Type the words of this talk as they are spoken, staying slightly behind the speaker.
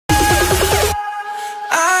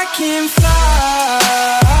can fly.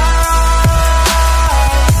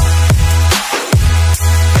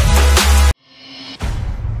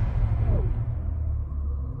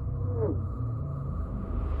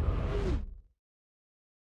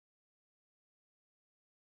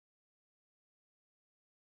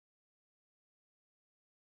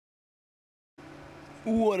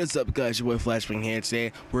 What is up, guys? Your boy Flashbang here.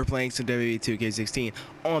 Today we're playing some WWE2K16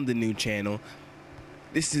 on the new channel.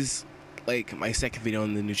 This is like my second video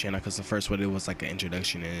on the new channel because the first one it was like an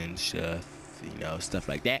introduction and stuff, you know, stuff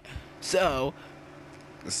like that. So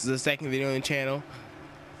this is the second video on the channel,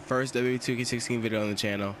 first WWE2K16 video on the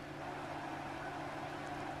channel,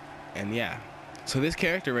 and yeah. So this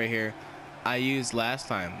character right here I used last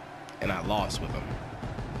time and I lost with him.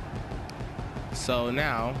 So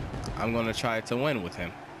now I'm gonna try to win with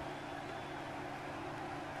him.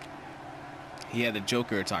 He had the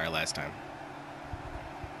Joker attire last time.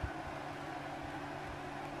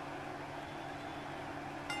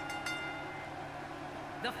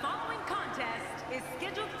 The following contest is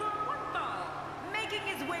scheduled for one fall, making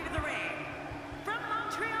his way to the ring. From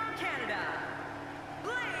Montreal, Canada,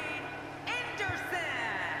 Blade Anderson.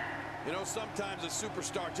 You know, sometimes a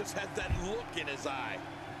superstar just has that look in his eye.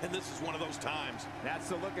 And this is one of those times. That's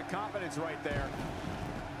the look of confidence right there.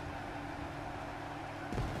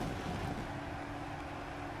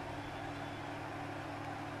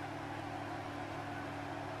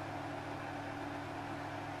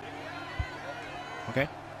 Okay.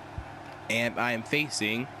 And I am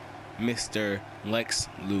facing Mr. Lex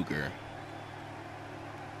Luger.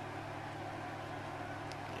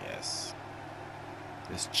 Yes.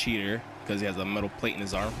 This cheater, because he has a metal plate in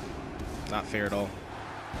his arm. Not fair at all.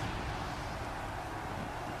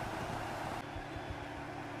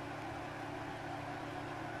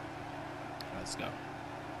 Let's go.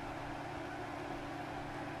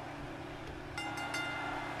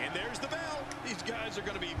 And there's the bell. These guys are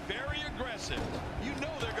going to be very aggressive. You know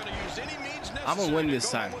they're going to use any means necessary. I'm going to win this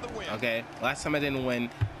go time. with a win. Okay? Last time I didn't win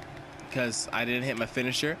because I didn't hit my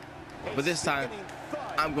finisher. But this time,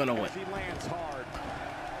 I'm going to win. He lands hard.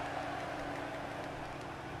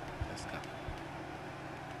 Let's go.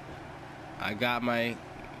 I got my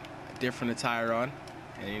different attire on.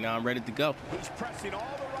 And, you know, I'm ready to go. He's pressing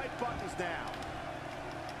all the right buttons now.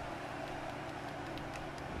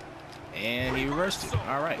 And he reversed it.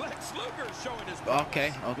 All right.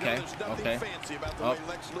 Okay. Oh,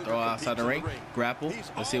 throw outside the ring. Grapple.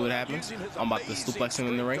 Let's see what happens. I'm about to suplex him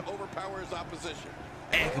in the ring.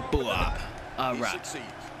 And kabooah. All right.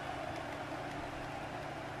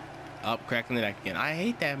 Up, cracking the neck again. I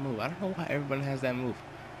hate that move. I don't know why everybody has that move.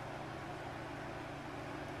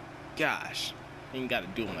 Gosh. You ain't got to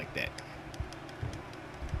do them like that.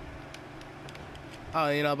 Oh,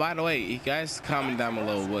 you know, by the way, you guys comment down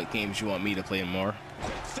below what games you want me to play more.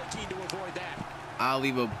 I'll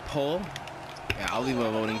leave a poll. Yeah, I'll leave a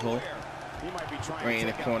voting poll right in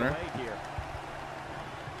the corner.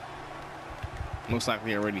 Looks like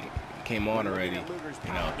we already came on already.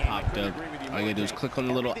 You know, popped up. All you gotta do is click on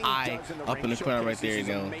the little eye up in the corner right there, and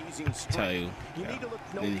they'll tell you.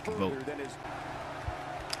 Then you can vote.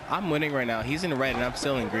 I'm winning right now. He's in the red, and I'm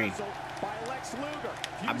still in green.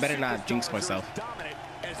 I better not jinx myself.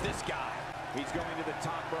 He's going to the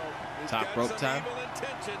top rope. Top rope time.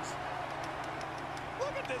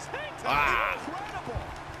 Look at this hang time. Ah. Incredible.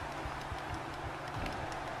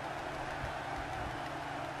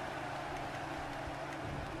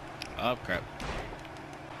 Oh crap.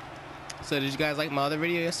 So did you guys like my other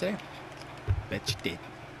video yesterday? Bet you did.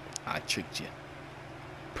 I tricked you.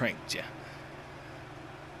 Pranked you.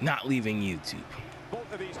 Not leaving YouTube.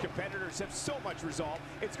 Both of these competitors have so much resolve,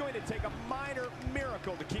 it's going to take a minor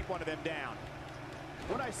miracle to keep one of them down.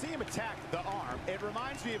 When I see him attack the arm, it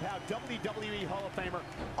reminds me of how WWE Hall of Famer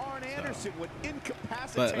Arn Anderson would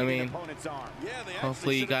incapacitate an opponent's arm.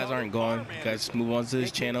 Hopefully you guys aren't gone. You guys move on to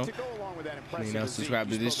this channel. You know, subscribe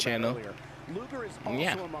to this channel. Luger is also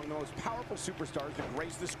yeah. among the most powerful superstars to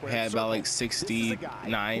grace the square Had about like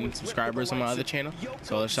 69 subscribers on my other channel,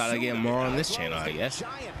 so let's try to get more on this channel, I guess.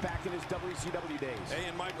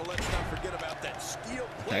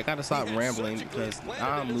 Okay, I gotta stop rambling because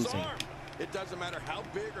now I'm losing.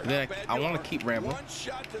 I want to keep rambling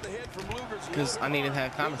because I need to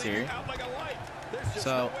have commentary.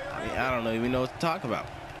 So I don't even know what to talk about.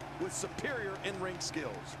 With superior in-ring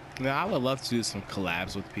skills. Now I would love to do some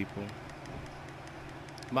collabs with people.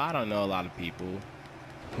 But I don't know a lot of people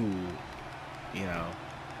who, you know,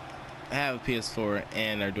 have a PS4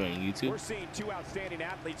 and are doing YouTube. We're seeing two outstanding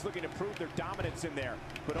athletes looking to prove their dominance in there,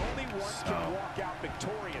 but only one can walk out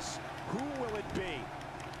victorious. Who will it be?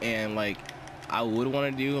 And like, I would want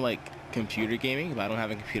to do like computer gaming, but I don't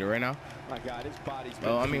have a computer right now. My God, his body's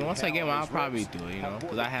Well, I mean, once I get one, I'll probably do it, you know,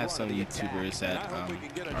 because I have some YouTubers that are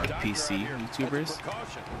PC YouTubers,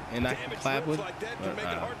 and I can collab with. But,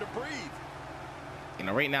 you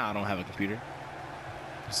know, right now I don't have a computer.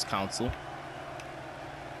 Just console.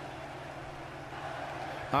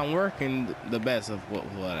 I'm working the best of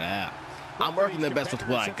what I have. I'm working the best with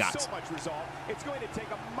what I got.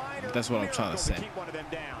 That's what I'm trying to say.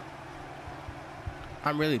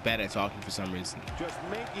 I'm really bad at talking for some reason. Just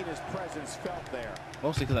making his presence felt there.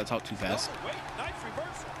 Mostly because I talk too fast. Oh, wait, nice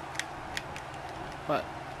reversal. But,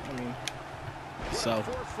 I mean, so.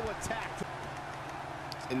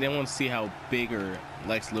 And then want to see how bigger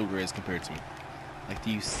Lex Luger is compared to me. Like, do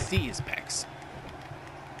you see his pecs?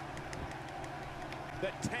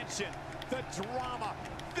 The tension, the drama.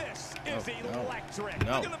 This is electric.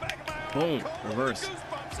 No. Boom. Reverse.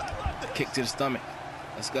 Kick to the stomach.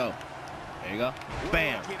 Let's go. There you go.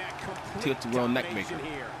 Bam. Tilt the world neck maker.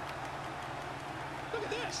 Look at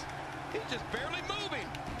this. He's just barely moving.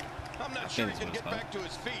 I'm not sure he can get back to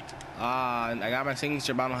his feet. I got my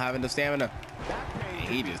signature, but I don't have enough stamina. And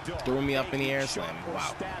he just threw me up in the air and slammed me.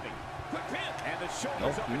 Wow.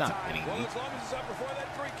 Nope, I'm not hitting me.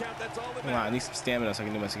 Wow, I need some stamina so I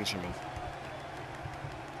can do my signature move.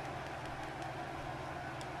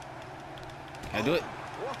 Can I do it?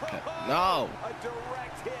 No. A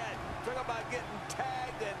direct hit. Talk about getting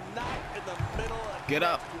tagged and knocked in the middle of Get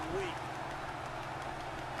up.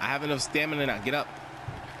 I have enough stamina now. Get up.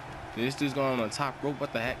 This dude's going on the top rope.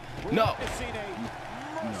 What the heck? No.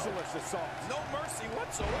 Merciless assault. No mercy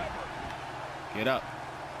whatsoever. Get up.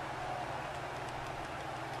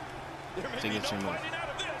 Signature move.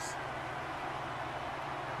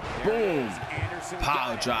 Boom.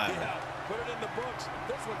 Power driver. Yeah, put it in the books.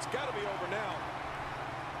 This one's got to be over now.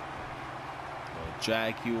 We'll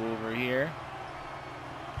drag you over here.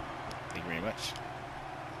 Thank you very much.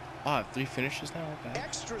 Oh, I have 3 finishes now? Okay.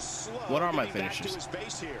 Extra slow. What are my finishes?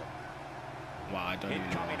 Here. Wow, I don't even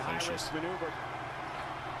know my finishes.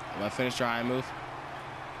 Am I finisher high move?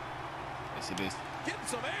 Yes, it is. Getting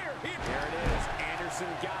some air here. There it is. Anderson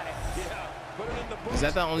got it. Yeah, put it in the books. Is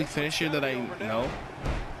that the only finisher that I know?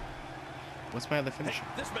 What's my other finisher?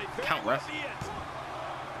 Count ref.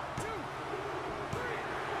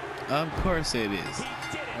 Of course it is.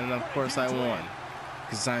 And of course I won.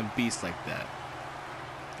 Because I'm beast like that.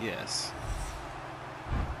 Yes.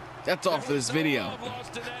 That's all for this video.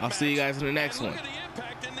 I'll see you guys in the next one.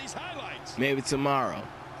 Maybe tomorrow.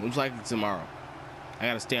 Most likely tomorrow. I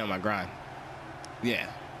gotta stay on my grind. Yeah.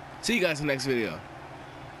 See you guys in the next video.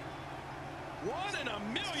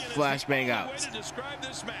 Flashbang out.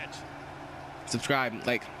 Subscribe,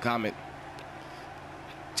 like, comment.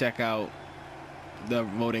 Check out the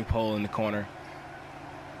voting poll in the corner.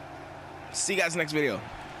 See you guys in the next video.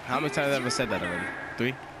 How many times have I ever said that already?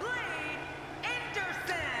 3?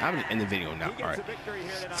 I'm gonna end the video now. Alright.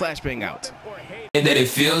 Flashbang out. And that it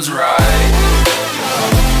feels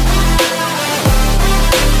right.